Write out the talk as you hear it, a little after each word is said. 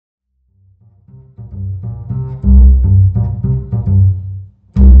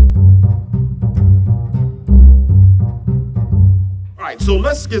so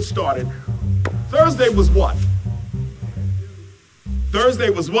let's get started. Thursday was what? Thursday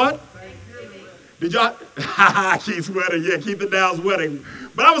was what? Did y'all? Keith's wedding. Yeah, Keith and Dow's wedding.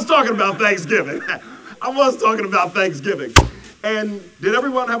 But I was talking about Thanksgiving. I was talking about Thanksgiving. And did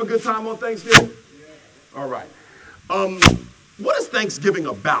everyone have a good time on Thanksgiving? All right. What is Thanksgiving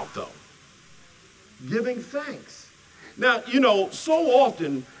about, though? Giving thanks. Now, you know, so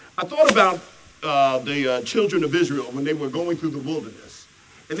often I thought about the children of Israel when they were going through the wilderness.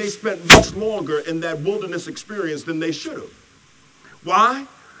 And they spent much longer in that wilderness experience than they should have. Why?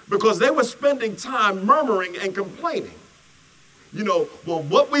 Because they were spending time murmuring and complaining. You know, well,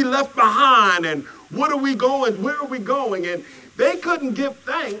 what we left behind and what are we going, where are we going? And they couldn't give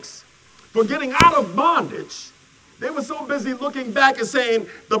thanks for getting out of bondage. They were so busy looking back and saying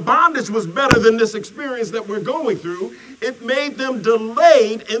the bondage was better than this experience that we're going through. It made them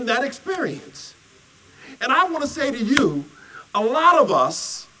delayed in that experience. And I want to say to you, a lot of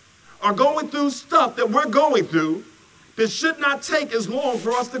us are going through stuff that we're going through that should not take as long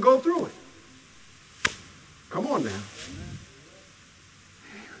for us to go through it. Come on now.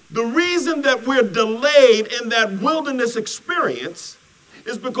 The reason that we're delayed in that wilderness experience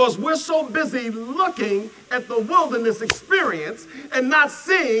is because we're so busy looking at the wilderness experience and not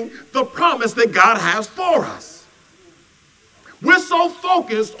seeing the promise that God has for us. We're so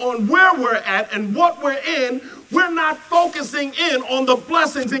focused on where we're at and what we're in, we're not focusing in on the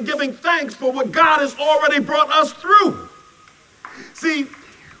blessings and giving thanks for what God has already brought us through. See,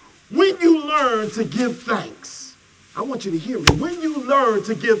 when you learn to give thanks, I want you to hear me. When you learn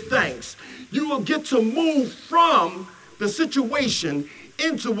to give thanks, you will get to move from the situation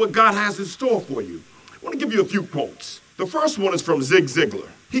into what God has in store for you. I want to give you a few quotes. The first one is from Zig Ziglar.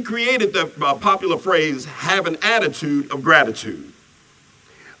 He created the popular phrase, have an attitude of gratitude.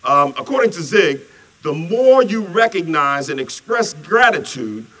 According to Zig, the more you recognize and express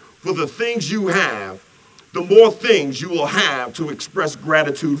gratitude for the things you have, the more things you will have to express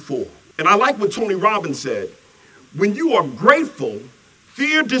gratitude for. And I like what Tony Robbins said. When you are grateful,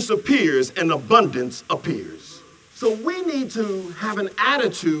 fear disappears and abundance appears. So we need to have an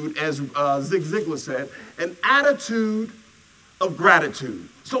attitude, as Zig Ziglar said, an attitude of gratitude.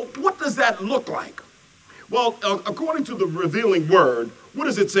 So what does that look like? Well, according to the revealing word, what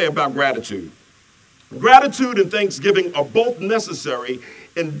does it say about gratitude? Gratitude and thanksgiving are both necessary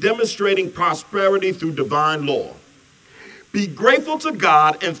in demonstrating prosperity through divine law. Be grateful to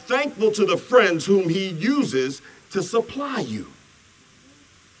God and thankful to the friends whom he uses to supply you.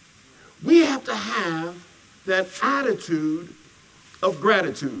 We have to have that attitude of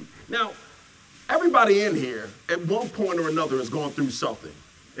gratitude. Now, everybody in here at one point or another is going through something.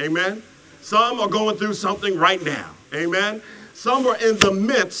 Amen? Some are going through something right now. Amen? Some are in the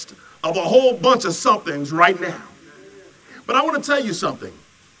midst of a whole bunch of somethings right now. But I want to tell you something.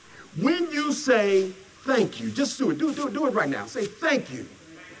 When you say thank you, just do it. Do it right now. Say thank you.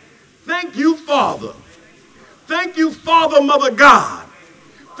 Thank you, Father. Thank you, Father, Mother God.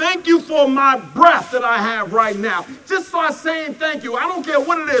 Thank you for my breath that I have right now. Just start saying thank you. I don't care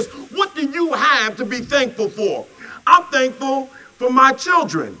what it is. What do you have to be thankful for? I'm thankful for my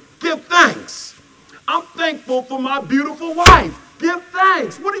children. Give thanks. I'm thankful for my beautiful wife. Give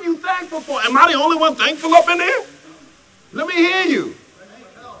thanks. What are you thankful for? Am I the only one thankful up in there? Let me hear you.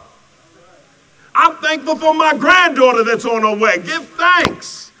 I'm thankful for my granddaughter that's on her way. Give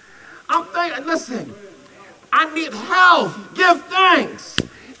thanks. Listen, I need health. Give thanks.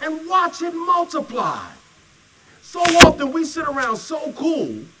 And watch it multiply. So often we sit around so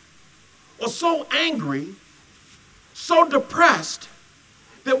cool or so angry, so depressed,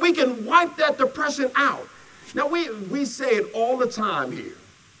 that we can wipe that depression out. Now, we say it all the time here.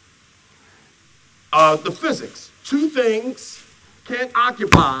 The physics. Two things can't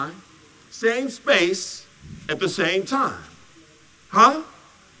occupy same space at the same time. Huh?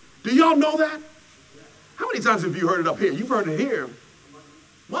 Do y'all know that? How many times have you heard it up here? You've heard it here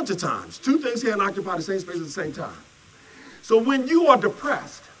a bunch of times. Two things can't occupy the same space at the same time. So when you are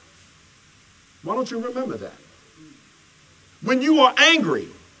depressed, why don't you remember that? When you are angry,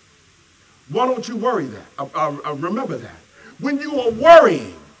 why don't you worry that? Remember that. When you are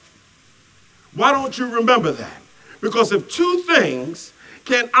worrying, why don't you remember that? Because if two things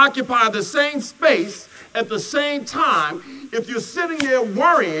can occupy the same space at the same time, if you're sitting there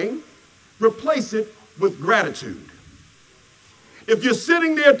worrying, replace it with gratitude. If you're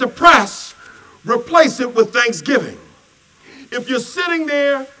sitting there depressed, replace it with thanksgiving. If you're sitting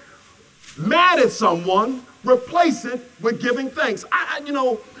there mad at someone, replace it with giving thanks.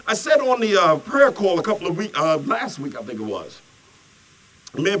 I said on the prayer call a couple of weeks, last week I think it was.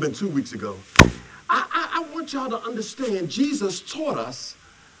 It may have been 2 weeks ago. I want y'all to understand Jesus taught us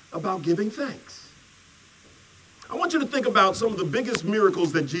about giving thanks. I want you to think about some of the biggest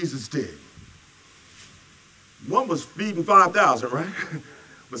miracles that Jesus did. One was feeding 5,000, right?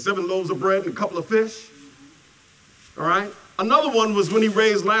 With 7 loaves of bread and a couple of fish. All right? Another one was when he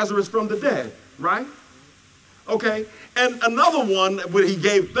raised Lazarus from the dead, right? Okay? And another one when he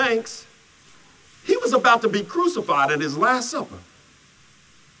gave thanks, he was about to be crucified at his Last Supper.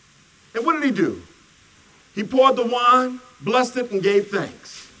 And what did he do? He poured the wine, blessed it, and gave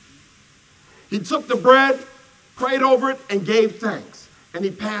thanks. He took the bread, prayed over it, and gave thanks. And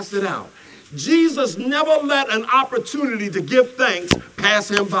he passed it out. Jesus never let an opportunity to give thanks pass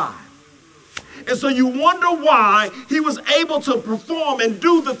him by. And so you wonder why he was able to perform and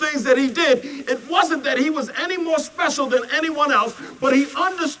do the things that he did. It wasn't that he was any more special than anyone else, but he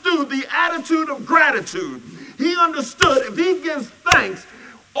understood the attitude of gratitude. He understood if he gives thanks,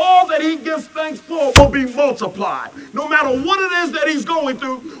 all that he gives thanks for will be multiplied. No matter what it is that he's going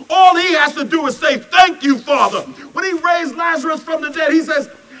through, all he has to do is say, thank you, Father. When he raised Lazarus from the dead, he says,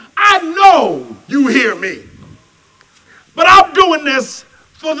 I know you hear me, but I'm doing this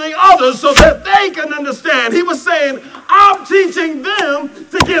for the others so that they can understand. He was saying, I'm teaching them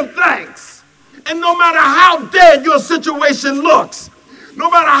to give thanks. And no matter how dead your situation looks, no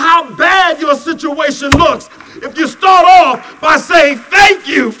matter how bad your situation looks, if you start off by saying, thank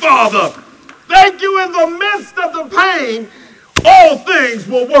you, Father, thank you in the midst of the pain, all things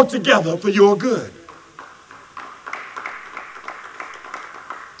will work together for your good.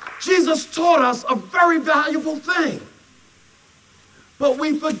 Jesus taught us a very valuable thing, but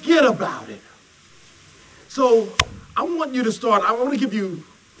we forget about it. So I want you to start, I want to give you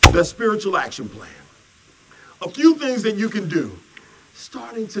the spiritual action plan. A few things that you can do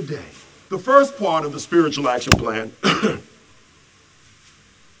starting today. The first part of the spiritual action plan,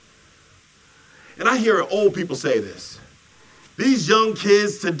 and I hear old people say this, these young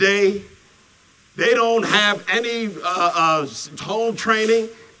kids today, they don't have any home training.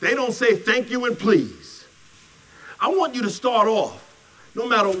 They don't say thank you and please. I want you to start off, no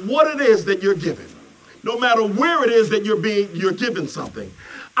matter what it is that you're giving, no matter where it is that you're giving something,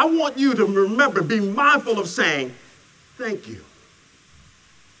 I want you to remember, be mindful of saying thank you.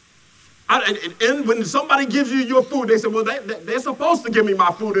 And when somebody gives you your food, they say, well, they're supposed to give me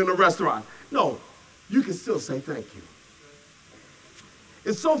my food in a restaurant. No, you can still say thank you.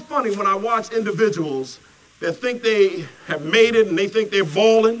 It's so funny when I watch individuals that think they have made it and they think they're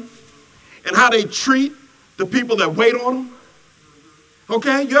balling, and how they treat the people that wait on them.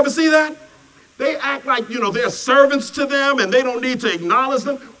 Okay, you ever see that? They act like, they're servants to them and they don't need to acknowledge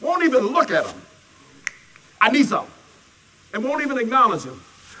them, won't even look at them. I need something, and won't even acknowledge them.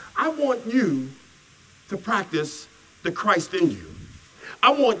 I want you to practice the Christ in you. I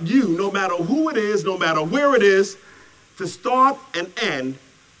want you, no matter who it is, no matter where it is, to start and end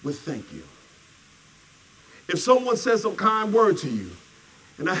with thank you. If someone says some kind word to you,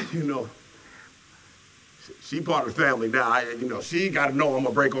 and she part of the family now, she got to know I'm going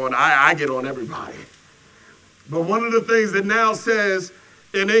to break on, I get on everybody. But one of the things that now says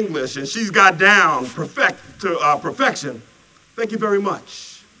in English, and she's got down perfection, thank you very much.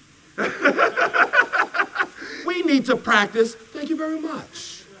 We need to practice, thank you very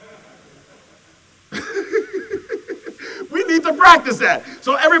much. We need to practice that.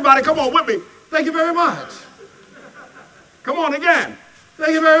 So everybody, come on with me. Thank you very much. Come on again.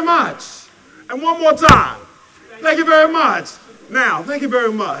 Thank you very much. And one more time. Thank you very much. Now, thank you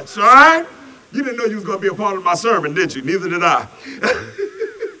very much, all right? You didn't know you was going to be a part of my sermon, did you? Neither did I.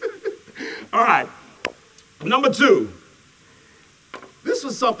 All right. Number 2. This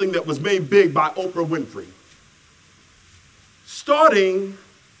was something that was made big by Oprah Winfrey. Starting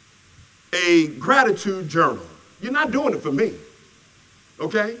a gratitude journal. You're not doing it for me,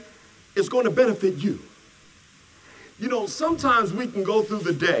 okay? It's going to benefit you. Sometimes we can go through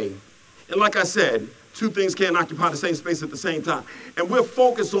the day, and like I said, 2 things can't occupy the same space at the same time, and we're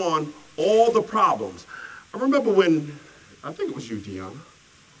focused on all the problems. I remember when, I think it was you, Deanna.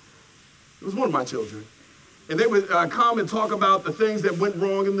 It was one of my children. And they would come and talk about the things that went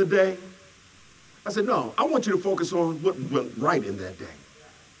wrong in the day. I said, no, I want you to focus on what went right in that day.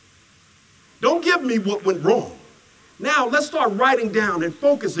 Don't give me what went wrong. Now let's start writing down and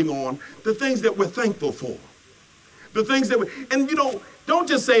focusing on the things that we're thankful for. The things that don't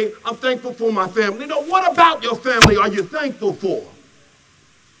just say, I'm thankful for my family. What about your family are you thankful for?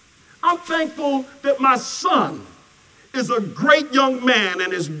 I'm thankful that my son is a great young man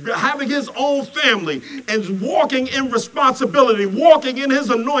and is having his own family and is walking in responsibility, walking in his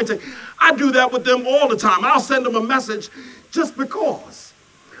anointing. I do that with them all the time. I'll send them a message just because.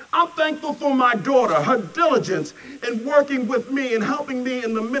 I'm thankful for my daughter, her diligence in working with me and helping me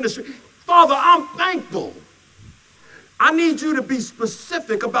in the ministry. Father, I'm thankful. I need you to be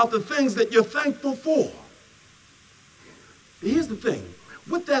specific about the things that you're thankful for. Here's the thing.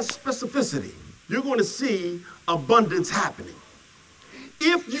 With that specificity, you're going to see abundance happening.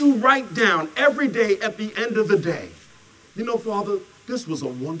 If you write down every day at the end of the day, you know, Father, this was a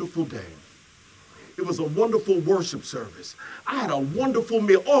wonderful day. It was a wonderful worship service. I had a wonderful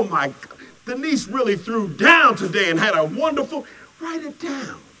meal. Oh my God, Denise really threw down today and had a wonderful, write it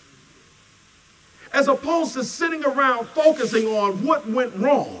down. As opposed to sitting around focusing on what went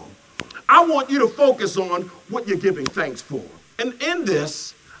wrong, I want you to focus on what you're giving thanks for. And in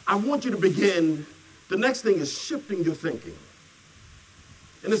this, I want you to begin, the next thing is shifting your thinking.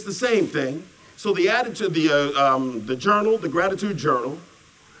 And it's the same thing. So the attitude, the journal, the gratitude journal,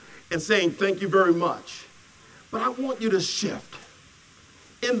 and saying thank you very much. But I want you to shift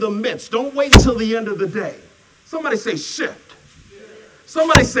in the midst. Don't wait until the end of the day. Somebody say shift.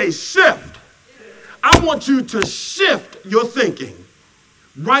 Somebody say shift. I want you to shift your thinking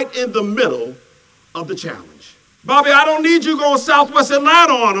right in the middle of the challenge. Bobby, I don't need you going Southwest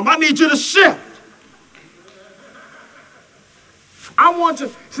Atlanta on them. I need you to shift. I want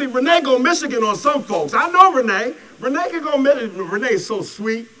you, see, Renee go Michigan on some folks. I know Renee. Renee can go Michigan. Renee is so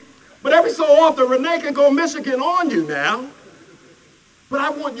sweet. But every so often, Renee can go Michigan on you now. But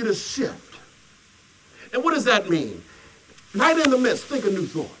I want you to shift. And what does that mean? Right in the midst, think a new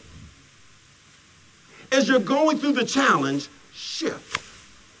thought. As you're going through the challenge, shift.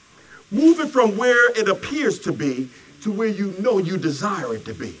 Move it from where it appears to be to where you know you desire it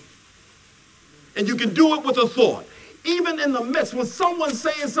to be. And you can do it with a thought. Even in the midst, when someone's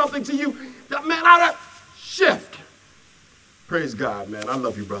saying something to you, that man, shift. Praise God, man. I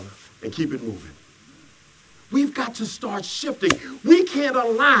love you, brother. And keep it moving. We've got to start shifting. We can't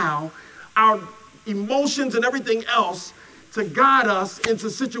allow our emotions and everything else to guide us into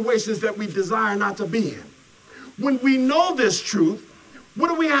situations that we desire not to be in. When we know this truth, what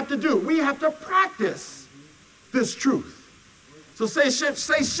do we have to do? We have to practice this truth. So say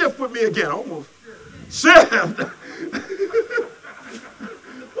shift with me again. Almost. Shift.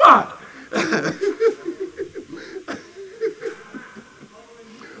 What?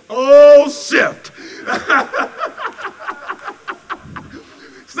 Oh, shift.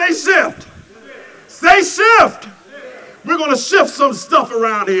 Say shift. Say shift. We're going to shift some stuff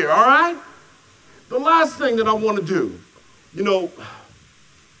around here, all right? The last thing that I want to do, you know,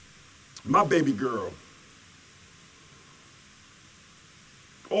 my baby girl,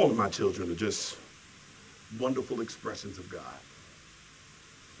 all of my children are just wonderful expressions of God.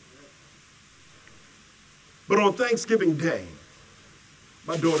 But on Thanksgiving Day,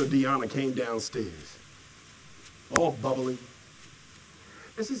 my daughter Deanna came downstairs, all bubbly.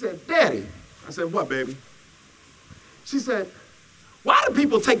 And she said, Daddy. I said, what, baby? She said, why do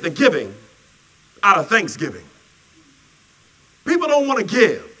people take the giving out of Thanksgiving? People don't want to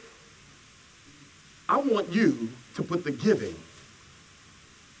give. I want you to put the giving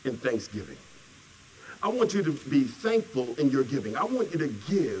in Thanksgiving. I want you to be thankful in your giving. I want you to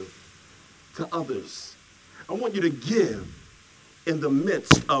give to others. I want you to give in the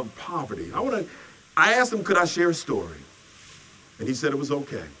midst of poverty. I asked him, could I share a story? And he said it was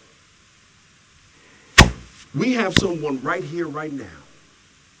okay. We have someone right here, right now,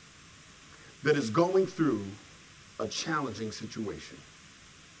 that is going through a challenging situation.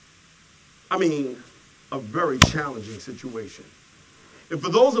 I mean, a very challenging situation. And for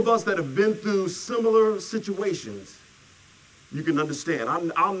those of us that have been through similar situations, you can understand.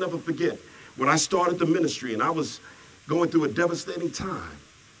 I'll never forget when I started the ministry and I was going through a devastating time.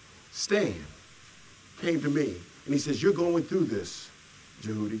 Stan came to me and he says, you're going through this,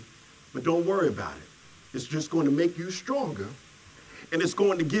 Djehuty, but don't worry about it. It's just going to make you stronger, and it's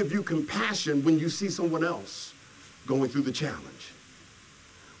going to give you compassion when you see someone else going through the challenge.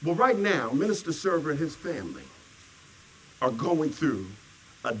 Well, right now, Minister Server and his family are going through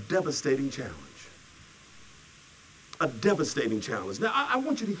a devastating challenge. A devastating challenge. Now, I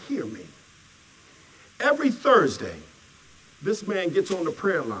want you to hear me. Every Thursday, this man gets on the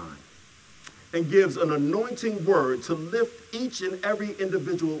prayer line and gives an anointing word to lift each and every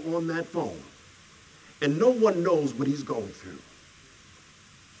individual on that phone. And no one knows what he's going through.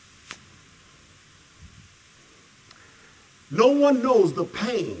 No one knows the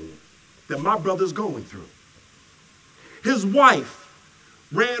pain that my brother's going through. His wife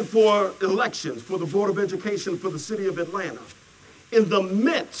ran for elections for the Board of Education for the city of Atlanta. In the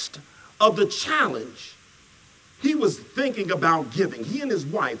midst of the challenge, he was thinking about giving. He and his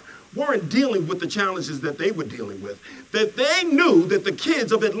wife weren't dealing with the challenges that they were dealing with, that they knew that the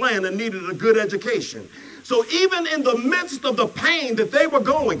kids of Atlanta needed a good education. So even in the midst of the pain that they were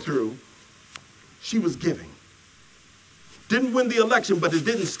going through, she was giving. Didn't win the election, but it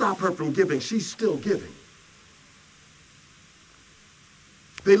didn't stop her from giving. She's still giving.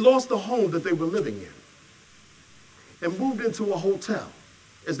 They lost the home that they were living in and moved into a hotel.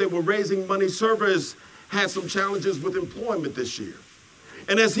 As they were raising money, Servers had some challenges with employment this year.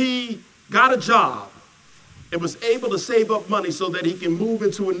 And as he got a job and was able to save up money so that he can move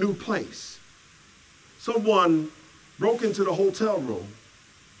into a new place, someone broke into the hotel room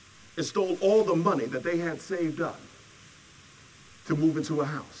and stole all the money that they had saved up to move into a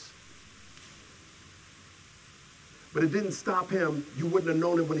house. But it didn't stop him. You wouldn't have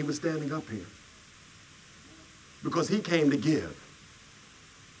known it when he was standing up here, because he came to give.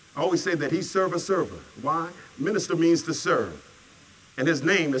 I always say that he's server. Why? Minister means to serve, and his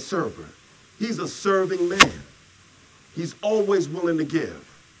name is Server. He's a serving man. He's always willing to give.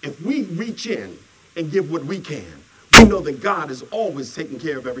 If we reach in and give what we can, we know that God is always taking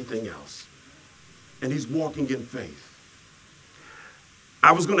care of everything else, and he's walking in faith.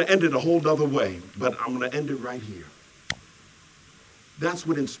 I was going to end it a whole other way, but I'm going to end it right here. That's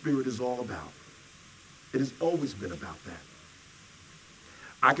what InSpirit is all about. It has always been about that.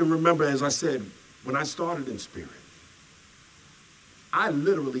 I can remember, as I said, when I started InSpirit, I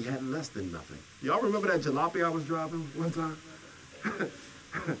literally had less than nothing. Y'all remember that jalopy I was driving one time?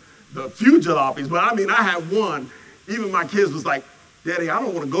 The few jalopies, but I mean, I had one. Even my kids was like, Daddy, I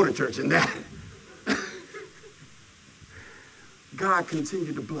don't want to go to church in that. God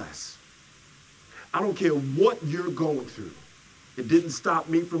continued to bless. I don't care what you're going through. It didn't stop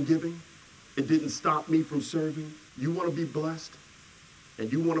me from giving. It didn't stop me from serving. You want to be blessed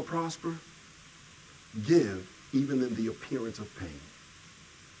and you want to prosper? Give even in the appearance of pain.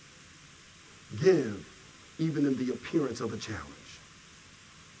 Give even in the appearance of a challenge.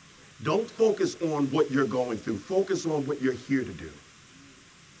 Don't focus on what you're going through. Focus on what you're here to do.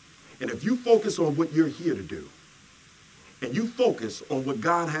 And if you focus on what you're here to do, and you focus on what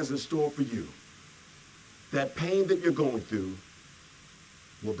God has in store for you, that pain that you're going through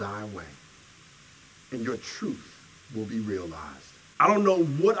will die away, and your truth will be realized. I don't know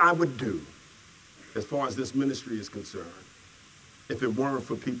what I would do as far as this ministry is concerned if it weren't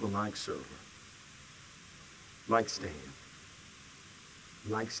for people like Server, like Stan,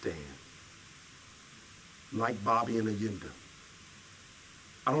 like Bobby and Ayinda.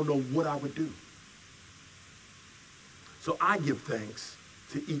 I don't know what I would do. So I give thanks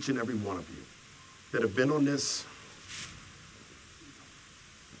to each and every one of you that have been on this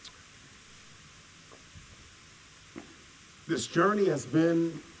journey. Has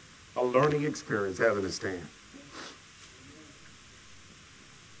been a learning experience, hasn't it, Stan?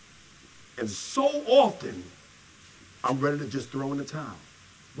 And so often, I'm ready to just throw in the towel.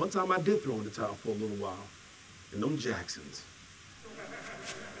 One time I did throw in the towel for a little while, and them Jacksons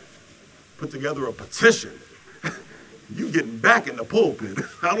put together a petition. You getting back in the pulpit.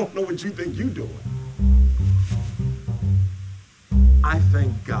 I don't know what you think you're doing. I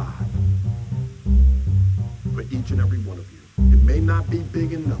thank God for each and every one of you. It may not be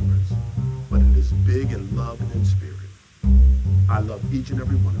big in numbers, but it is big in love and in spirit. I love each and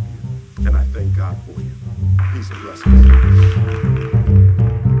every one of you, and I thank God for you. Peace and blessings.